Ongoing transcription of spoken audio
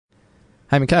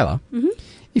Hey, Michaela, Mm-hmm.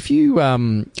 if you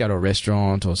go to a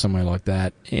restaurant or somewhere like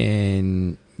that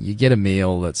and you get a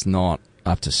meal that's not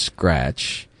up to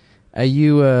scratch, are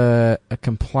you a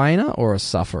complainer or a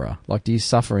sufferer? Like, do you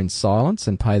suffer in silence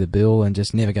and pay the bill and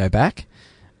just never go back?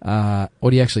 Or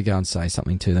do you actually go and say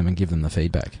something to them and give them the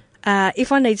feedback?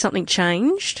 If I need something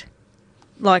changed,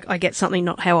 like I get something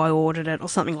not how I ordered it or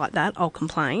something like that, I'll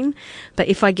complain. But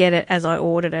if I get it as I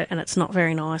ordered it and it's not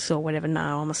very nice or whatever,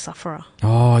 no, I'm a sufferer.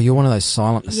 Oh, you're one of those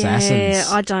silent assassins. Yeah,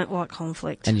 I don't like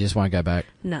conflict. And you just won't go back?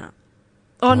 No.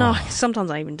 Oh, no,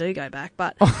 sometimes I even do go back,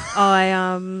 but that's So how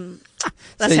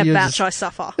you're much just- I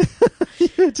suffer.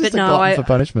 Just But a no, glutton for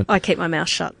punishment. I keep my mouth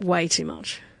shut way too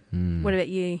much. What about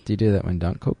you? Do you do that when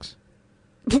Dunk cooks?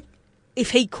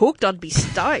 If he cooked, I'd be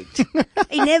stoked.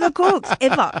 He never cooks,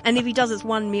 ever. And if he does, it's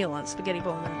one meal on spaghetti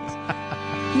bolognese.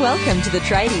 Welcome to the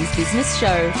Tradies Business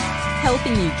Show,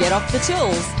 helping you get off the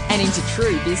tools and into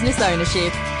true business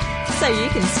ownership, so you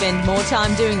can spend more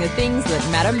time doing the things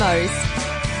that matter most.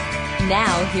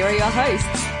 Now, here are your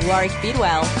hosts, Warwick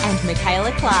Bidwell and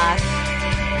Michaela Clark.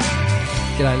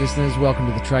 G'day listeners, welcome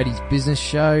to the Tradies Business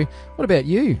Show. What about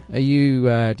you? Are you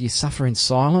do you suffer in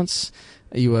silence?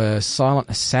 Are you a silent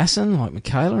assassin like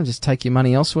Michaela and just take your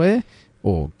money elsewhere?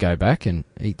 Or go back and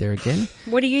eat there again?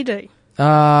 What do you do?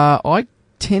 I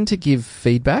tend to give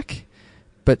feedback,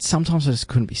 but sometimes I just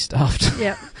couldn't be stuffed.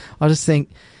 Yeah. I just think,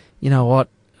 you know what,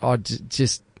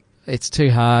 it's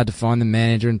too hard to find the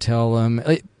manager and tell them,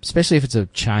 especially if it's a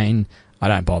chain, I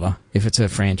don't bother. If it's a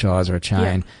franchise or a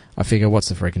chain, I figure, what's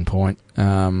the freaking point?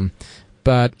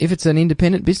 But if it's an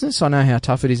independent business, I know how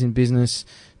tough it is in business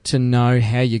to know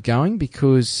how you're going,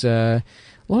 because a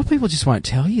lot of people just won't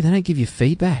tell you. They don't give you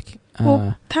feedback.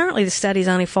 Well, apparently the study is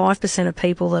only 5% of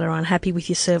people that are unhappy with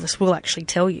your service will actually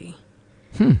tell you.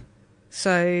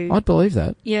 So, I'd believe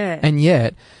that. yeah. And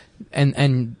yet,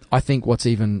 and I think what's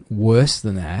even worse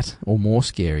than that, or more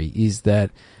scary, is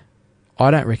that I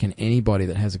don't reckon anybody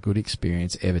that has a good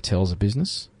experience ever tells a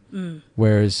business.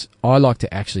 Whereas I like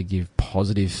to actually give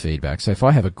positive feedback. So if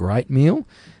I have a great meal,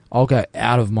 I'll go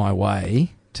out of my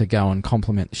way to go and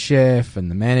compliment the chef and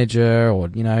the manager, or,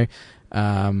 you know,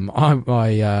 I know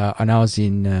I was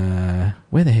in,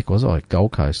 where the heck was I?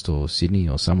 Gold Coast or Sydney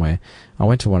or somewhere. I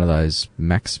went to one of those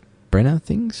Max Brenner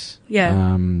things.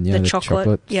 Yeah. You know, The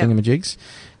chocolate. Yep. thingamajigs.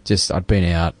 Just, I'd been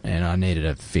out and I needed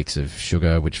a fix of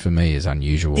sugar, which for me is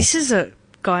unusual. This is a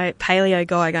paleo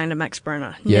guy going to Max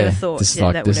Brenner. Yeah, Never thought this is that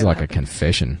like would this is ever like happen. a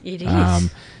confession. It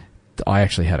is. I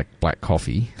actually had a black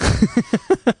coffee,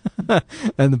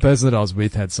 and the person that I was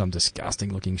with had some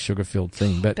disgusting-looking sugar-filled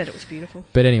thing. But Bet it was beautiful.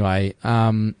 But anyway,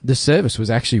 the service was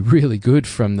actually really good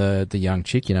from the young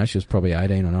chick. You know, she was probably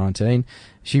 18 or 19.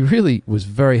 She really was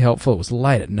very helpful. It was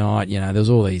late at night. You know, there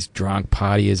was all these drunk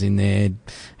partiers in there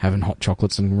having hot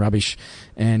chocolates and rubbish.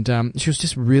 And she was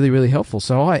just really, really helpful.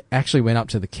 So I actually went up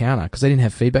to the counter because they didn't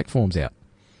have feedback forms out.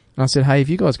 And I said, hey, have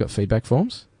you guys got feedback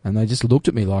forms? And they just looked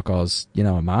at me like I was, you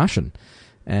know, a Martian.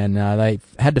 And they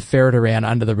had to ferret around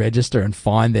under the register and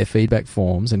find their feedback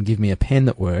forms and give me a pen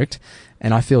that worked.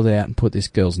 And I filled it out and put this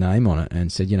girl's name on it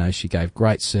and said, you know, she gave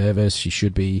great service, she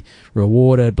should be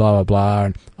rewarded, blah, blah, blah.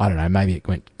 And I don't know, maybe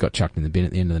it got chucked in the bin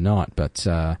at the end of the night. But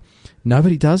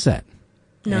nobody does that.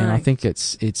 No. And I think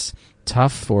it's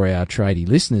tough for our tradie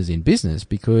listeners in business,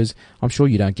 because I'm sure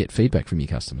you don't get feedback from your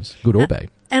customers, good or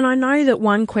bad. And I know that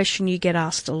one question you get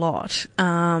asked a lot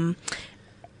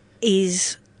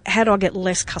is, how do I get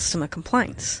less customer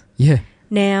complaints? Yeah.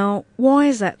 Now, why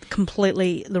is that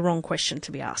completely the wrong question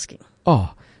to be asking?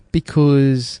 Oh,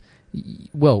 because,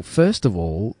 well, first of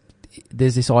all,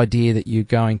 there's this idea that you're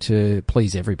going to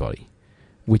please everybody,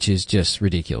 which is just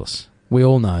ridiculous. We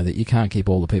all know that you can't keep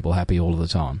all the people happy all of the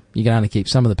time. You can only keep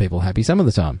some of the people happy some of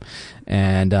the time.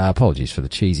 And apologies for the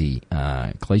cheesy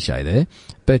cliche there.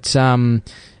 But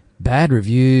bad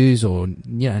reviews or,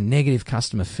 you know, negative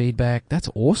customer feedback, that's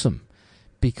awesome,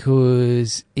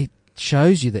 because it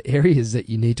shows you the areas that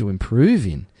you need to improve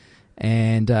in.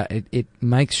 And it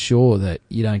makes sure that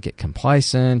you don't get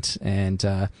complacent. And,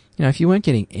 you know, if you weren't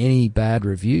getting any bad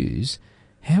reviews,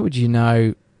 how would you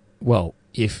know, well,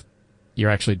 if you're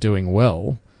actually doing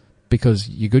well? Because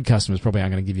your good customers probably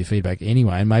aren't going to give you feedback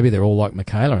anyway. And maybe they're all like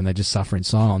Michaela and they just suffer in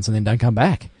silence and then don't come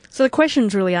back. So the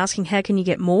question's really asking, how can you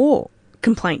get more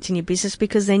complaints in your business?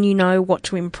 Because then you know what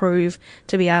to improve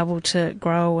to be able to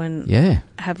grow and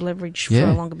have leverage for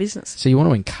a longer business. So you want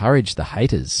to encourage the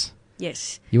haters.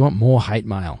 Yes. You want more hate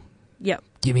mail. Yep.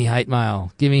 Give me hate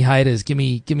mail. Give me haters. Give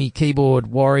me keyboard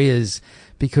warriors,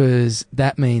 because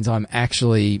that means I'm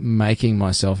actually making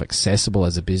myself accessible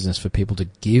as a business for people to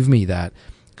give me that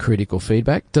critical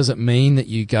feedback. Does it mean that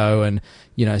you go and,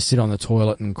 sit on the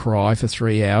toilet and cry for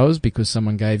 3 hours because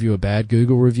someone gave you a bad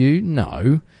Google review?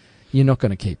 No. You're not going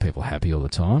to keep people happy all the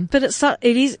time. But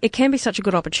it can be such a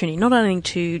good opportunity, not only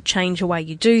to change the way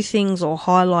you do things or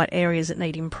highlight areas that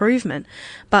need improvement,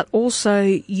 but also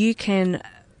you can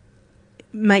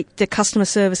make the customer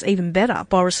service even better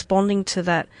by responding to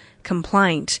that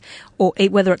complaint, or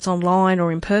whether it's online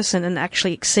or in person, and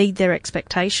actually exceed their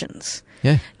expectations.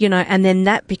 Yeah. And then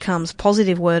that becomes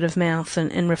positive word of mouth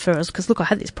and referrals. Because look, I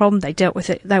had this problem, they dealt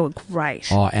with it, they were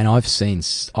great. Oh, and I've seen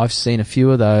a few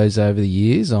of those over the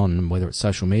years on whether it's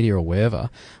social media or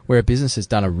wherever, where a business has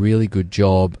done a really good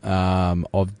job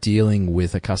of dealing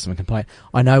with a customer complaint.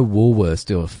 I know Woolworths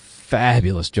do a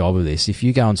fabulous job of this. If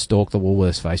you go and stalk the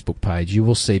Woolworths Facebook page, you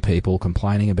will see people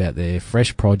complaining about their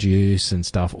fresh produce and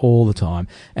stuff all the time.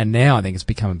 And now I think it's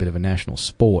become a bit of a national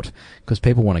sport because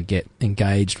people want to get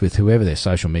engaged with whoever their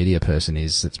social media person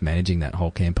is that's managing that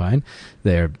whole campaign.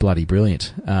 They're bloody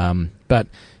brilliant. But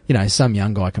some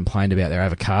young guy complained about their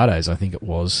avocados, I think it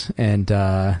was. And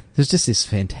there's just this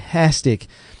fantastic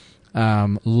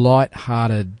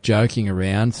light-hearted joking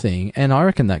around thing. And I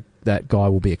reckon that guy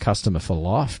will be a customer for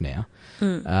life now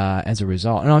as a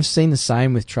result. And I've seen the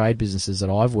same with trade businesses that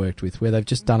I've worked with where they've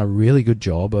just done a really good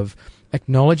job of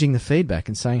acknowledging the feedback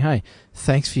and saying, hey,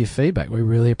 thanks for your feedback. We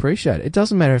really appreciate it. It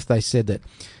doesn't matter if they said that,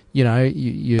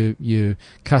 your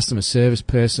customer service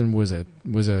person was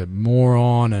a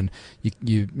moron and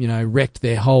you wrecked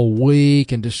their whole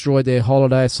week and destroyed their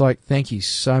holiday. It's like, thank you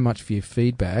so much for your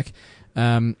feedback.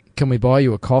 Can we buy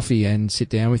you a coffee and sit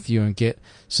down with you and get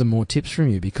some more tips from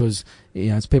you? Because,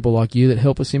 it's people like you that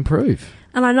help us improve.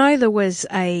 And I know there was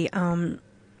a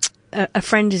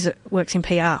friend works in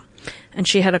PR, and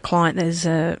she had a client. There's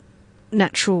a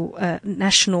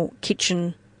national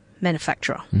kitchen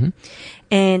manufacturer, mm-hmm.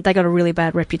 and they got a really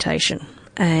bad reputation,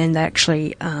 and they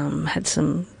actually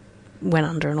went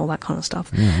under and all that kind of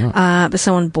stuff. Yeah, right. But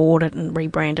someone bought it and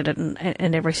rebranded it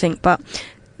and everything. But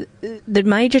the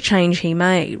major change he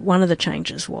made, one of the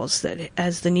changes was that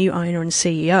as the new owner and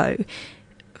CEO,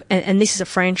 and this is a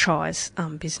franchise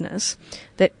business,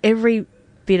 that every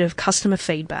bit of customer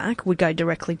feedback would go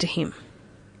directly to him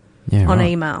on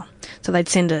email. So they'd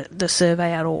send the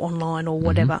survey out or online or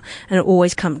whatever, mm-hmm. and it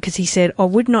always come because he said, I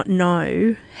would not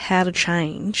know how to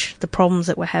change the problems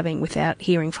that we're having without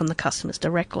hearing from the customers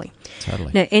directly.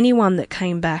 Totally. Now, anyone that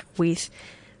came back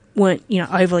weren't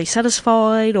overly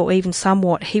satisfied or even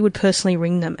somewhat, he would personally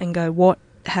ring them and go, what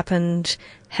happened,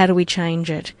 how do we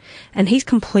change it? And he's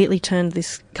completely turned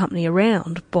this company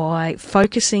around by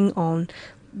focusing on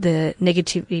the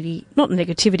negativity, not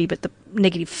negativity, but the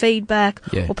negative feedback,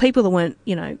 or people that weren't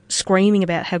screaming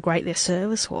about how great their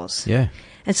service was.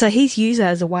 And so he's used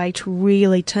that as a way to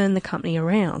really turn the company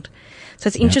around. So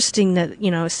it's interesting that a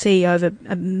CEO of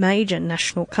a major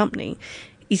national company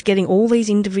is getting all these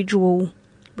individual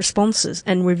responses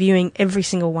and reviewing every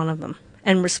single one of them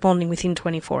and responding within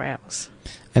 24 hours.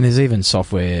 And there's even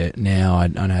software now. I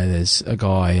know there's a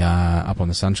guy up on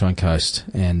the Sunshine Coast,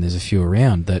 and there's a few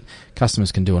around, that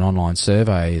customers can do an online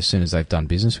survey as soon as they've done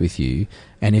business with you.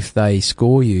 And if they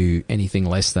score you anything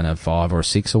less than a 5 or a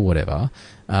 6 or whatever,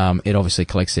 it obviously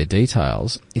collects their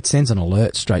details. It sends an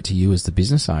alert straight to you as the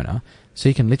business owner, so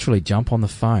you can literally jump on the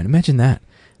phone. Imagine that.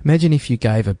 Imagine if you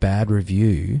gave a bad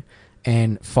review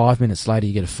and 5 minutes later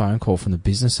you get a phone call from the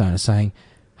business owner saying,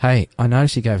 hey, I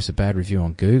noticed you gave us a bad review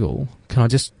on Google. Can I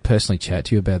just personally chat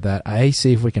to you about that? A,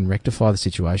 see if we can rectify the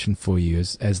situation for you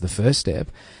as the first step.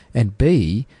 And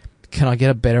B, can I get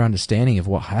a better understanding of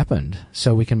what happened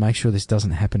so we can make sure this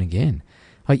doesn't happen again?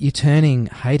 Like, you're turning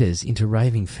haters into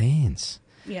raving fans.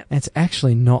 Yep. And it's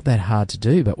actually not that hard to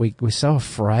do, but we're so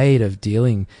afraid of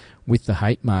dealing with the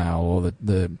hate mail or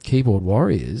the keyboard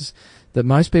warriors that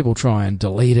most people try and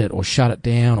delete it or shut it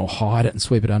down or hide it and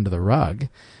sweep it under the rug.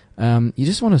 You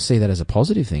just want to see that as a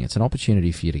positive thing. It's an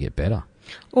opportunity for you to get better.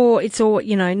 Or it's all,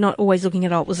 not always looking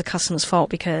at, it was the customer's fault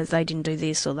because they didn't do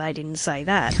this or they didn't say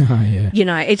that. Oh,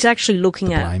 yeah. It's actually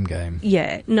looking at... the blame game.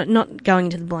 Yeah, not going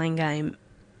into the blame game.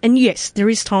 And yes, there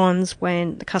is times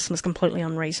when the customer's completely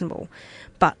unreasonable,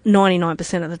 but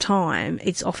 99% of the time,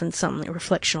 it's often a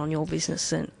reflection on your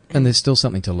business. And there's still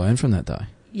something to learn from that, though.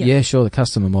 Yep. Yeah, sure, the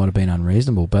customer might have been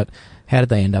unreasonable, but how did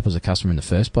they end up as a customer in the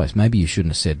first place? Maybe you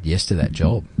shouldn't have said yes to that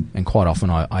job. And quite often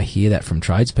I hear that from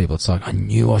tradespeople. It's like, I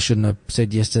knew I shouldn't have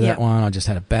said yes to that one. I just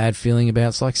had a bad feeling about it.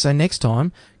 It's like, so next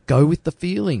time, go with the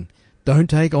feeling. Don't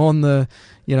take on I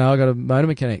got a motor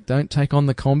mechanic. Don't take on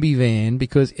the combi van,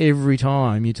 because every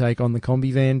time you take on the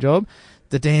combi van job,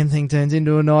 the damn thing turns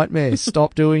into a nightmare.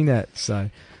 Stop doing that. So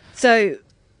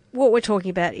what we're talking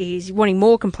about is wanting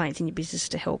more complaints in your business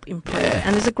to help improve it.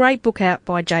 And there's a great book out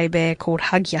by Jay Bear called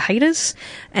Hug Your Haters,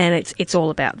 and it's all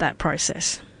about that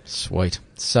process. Sweet.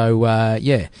 So,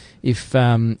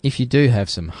 if you do have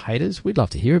some haters, we'd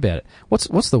love to hear about it.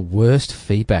 What's the worst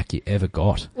feedback you ever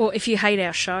got? Well, if you hate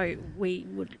our show, we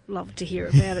would love to hear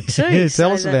about it too. Yeah,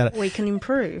 tell us about it. We can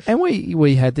improve. And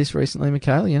we had this recently,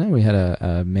 Michaela. You know, we had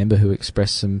a member who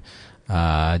expressed some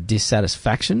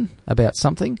dissatisfaction about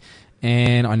something,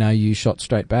 and I know you shot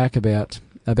straight back about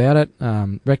it,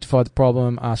 rectified the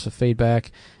problem, asked for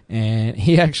feedback, and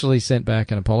he actually sent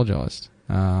back and apologised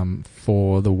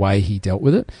for the way he dealt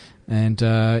with it. And,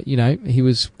 he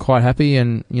was quite happy,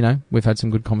 and, we've had some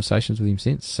good conversations with him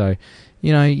since. So,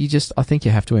 I think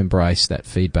you have to embrace that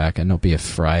feedback and not be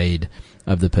afraid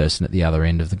of the person at the other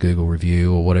end of the Google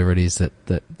review or whatever it is that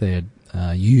they're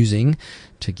using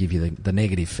to give you the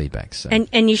negative feedback. So.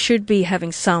 And you should be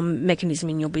having some mechanism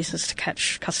in your business to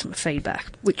catch customer feedback,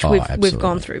 which we've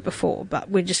gone through before, but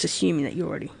we're just assuming that you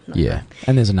already know that.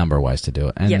 And there's a number of ways to do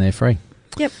it, and they're free.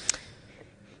 Yep.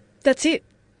 That's it.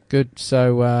 Good.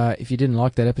 So if you didn't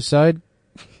like that episode,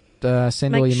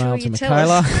 send all your mail to tell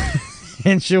Michaela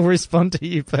and she'll respond to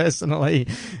you personally.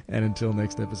 And until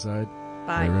next episode.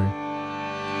 Bye.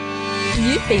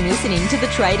 You've been listening to the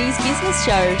Tradies Business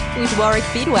Show with Warwick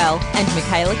Bidwell and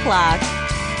Michaela Clark.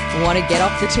 Want to get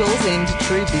off the tools and into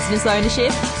true business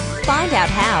ownership? Find out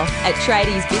how at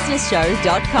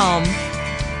tradiesbusinessshow.com.